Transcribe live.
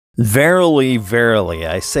Verily, verily,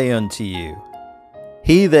 I say unto you,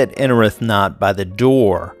 he that entereth not by the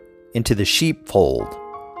door into the sheepfold,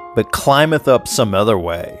 but climbeth up some other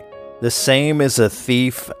way, the same is a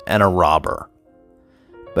thief and a robber.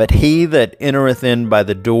 But he that entereth in by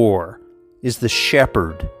the door is the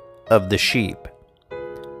shepherd of the sheep.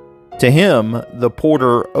 To him the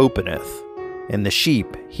porter openeth, and the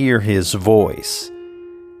sheep hear his voice.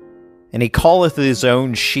 And he calleth his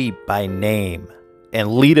own sheep by name,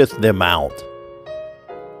 and leadeth them out.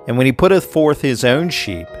 And when he putteth forth his own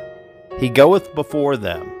sheep, he goeth before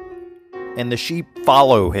them, and the sheep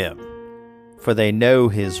follow him, for they know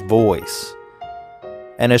his voice.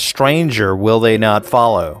 And a stranger will they not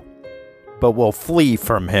follow, but will flee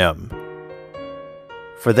from him,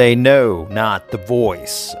 for they know not the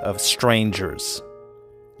voice of strangers.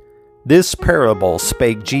 This parable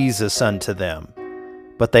spake Jesus unto them,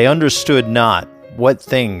 but they understood not what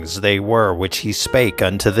things they were which he spake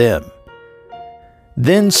unto them.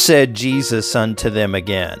 Then said Jesus unto them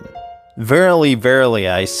again, Verily, verily,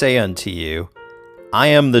 I say unto you, I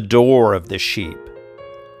am the door of the sheep.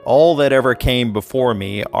 All that ever came before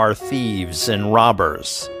me are thieves and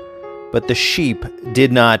robbers, but the sheep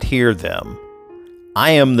did not hear them.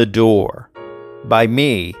 I am the door. By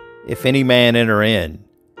me, if any man enter in,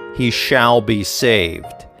 he shall be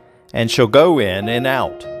saved, and shall go in and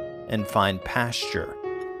out, and find pasture.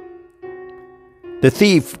 The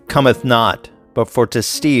thief cometh not, but for to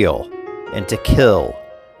steal, and to kill,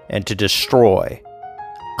 and to destroy.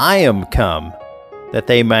 I am come, that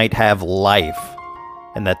they might have life,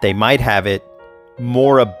 and that they might have it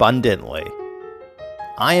more abundantly.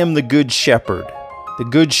 I am the good shepherd. The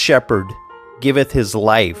good shepherd giveth his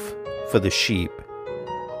life for the sheep.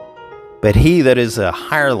 But he that is a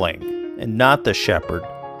hireling, and not the shepherd,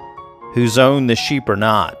 whose own the sheep are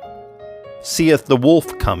not, seeth the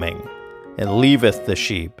wolf coming, and leaveth the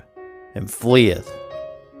sheep, and fleeth.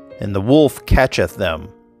 And the wolf catcheth them,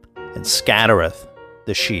 and scattereth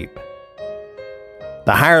the sheep.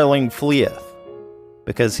 The hireling fleeth,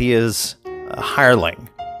 because he is a hireling,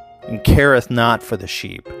 and careth not for the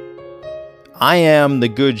sheep. I am the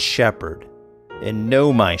good shepherd, and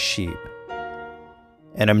know my sheep,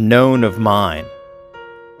 and am known of mine.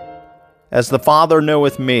 As the Father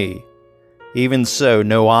knoweth me, even so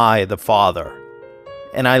know I the Father.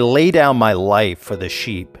 And I lay down my life for the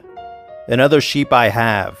sheep. And other sheep I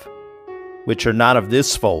have, which are not of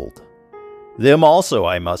this fold. Them also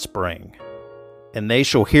I must bring, and they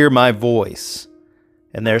shall hear my voice.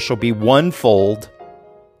 And there shall be one fold,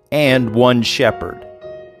 and one shepherd.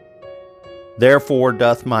 Therefore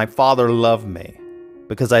doth my Father love me,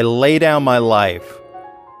 because I lay down my life,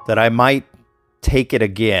 that I might take it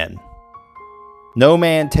again. No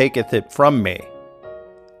man taketh it from me,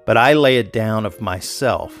 but I lay it down of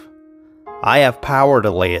myself. I have power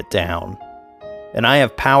to lay it down, and I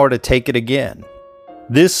have power to take it again.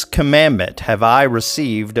 This commandment have I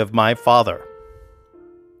received of my Father.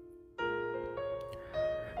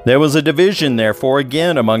 There was a division therefore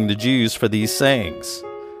again among the Jews for these sayings.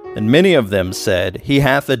 And many of them said, He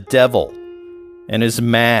hath a devil, and is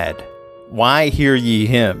mad. Why hear ye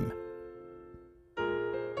him?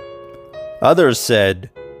 Others said,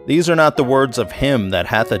 These are not the words of him that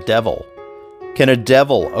hath a devil. Can a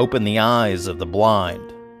devil open the eyes of the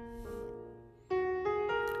blind?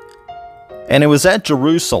 And it was at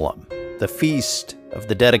Jerusalem, the feast of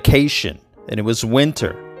the dedication, and it was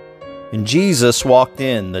winter. And Jesus walked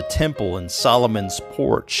in the temple in Solomon's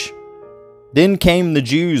porch. Then came the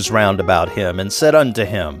Jews round about him, and said unto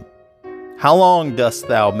him, How long dost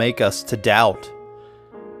thou make us to doubt?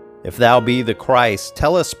 If thou be the Christ,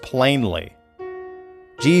 tell us plainly.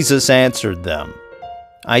 Jesus answered them,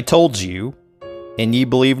 I told you, and ye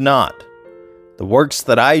believe not. The works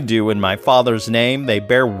that I do in my Father's name, they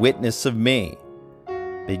bear witness of me.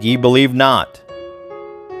 But ye believe not,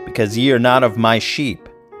 because ye are not of my sheep,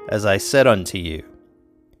 as I said unto you.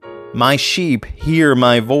 My sheep hear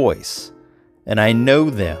my voice, and I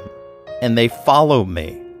know them, and they follow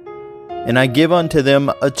me. And I give unto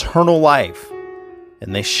them eternal life,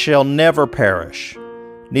 and they shall never perish,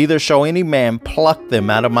 neither shall any man pluck them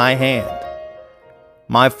out of my hand.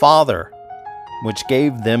 My Father, which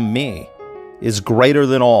gave them me, is greater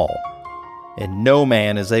than all, and no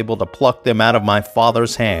man is able to pluck them out of my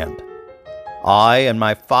Father's hand. I and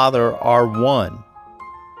my Father are one.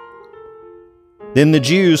 Then the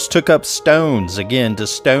Jews took up stones again to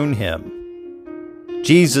stone him.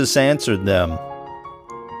 Jesus answered them,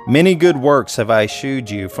 Many good works have I shewed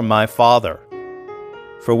you from my Father.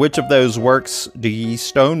 For which of those works do ye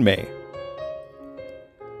stone me?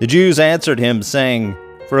 The Jews answered him, saying,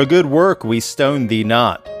 For a good work we stone thee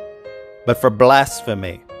not, but for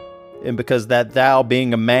blasphemy, and because that thou,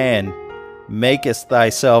 being a man, makest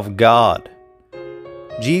thyself God?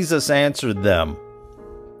 Jesus answered them,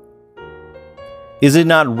 Is it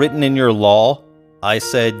not written in your law, I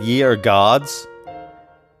said, ye are gods?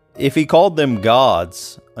 If he called them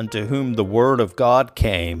gods, unto whom the word of God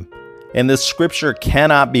came, and the scripture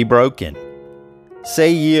cannot be broken,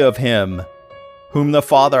 say ye of him, whom the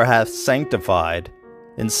Father hath sanctified,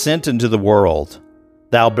 and sent into the world,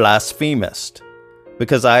 Thou blasphemest,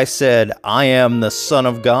 because I said, I am the Son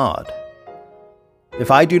of God.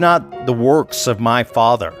 If I do not the works of my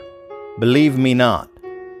Father, believe me not.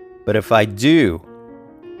 But if I do,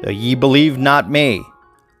 though ye believe not me,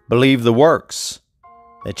 believe the works,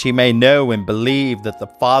 that ye may know and believe that the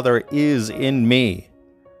Father is in me,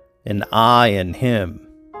 and I in him.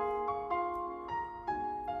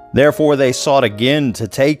 Therefore they sought again to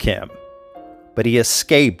take him, but he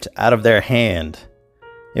escaped out of their hand,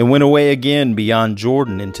 and went away again beyond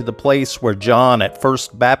Jordan into the place where John at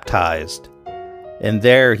first baptized, and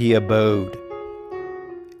there he abode.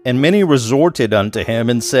 And many resorted unto him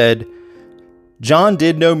and said, John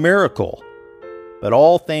did no miracle, but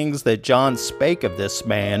all things that John spake of this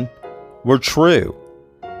man were true.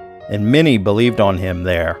 And many believed on him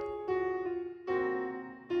there.